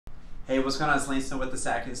Hey, what's going on? It's Sackin-Stone with the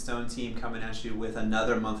Sackin-Stone team coming at you with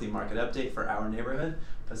another monthly market update for our neighborhood,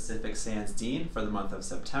 Pacific Sands Dean, for the month of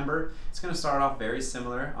September. It's going to start off very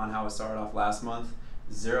similar on how it started off last month.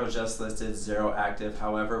 0 just listed, 0 active.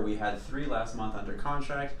 However, we had 3 last month under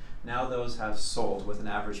contract. Now those have sold with an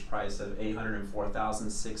average price of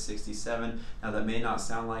 $804,667. Now that may not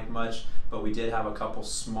sound like much, but we did have a couple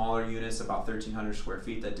smaller units, about 1,300 square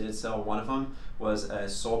feet, that did sell. One of them was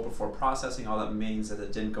sold before processing. All that means that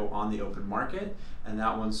it didn't go on the open market, and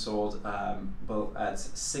that one sold both at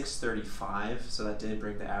 $635, so that did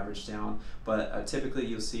bring the average down. But typically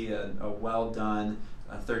you'll see a well done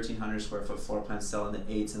 1,300 square foot floor plan sell in the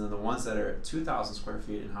 8s, and then the ones that are 2,000 square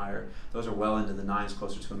feet and higher, those are well into the 9s,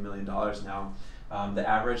 closer to $1 million now. The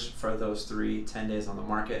average for those 10 days on the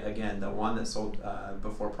market, again, the one that sold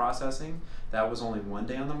before processing, that was only 1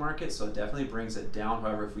 day on the market, so it definitely brings it down.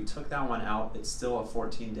 However, if we took that one out, it's still a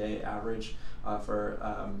 14-day average for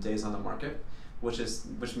days on the market, which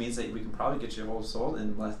means that we can probably get you whole sold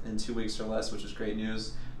in 2 weeks or less, which is great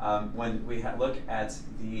news. When we look at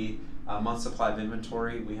the month supply of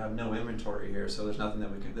inventory, we have no inventory here, so there's nothing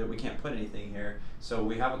that we can't put anything here. So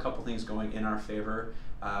we have a couple things going in our favor.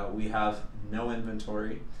 We have no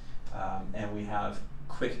inventory, and we have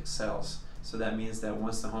quick sales. So that means that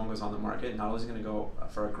once the home goes on the market, not only is it going to go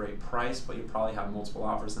for a great price, but you probably have multiple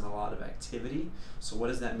offers and a lot of activity. So what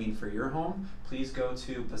does that mean for your home? Please go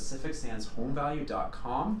to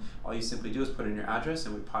pacificsandshomevalue.com. All you simply do is put in your address,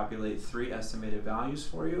 and we populate 3 estimated values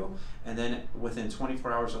for you. And then within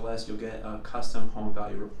 24 hours or less, you'll get a custom home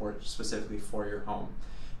value report specifically for your home.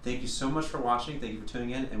 Thank you so much for watching. Thank you for tuning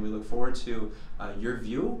in, and we look forward to your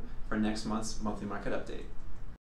view for next month's monthly market update.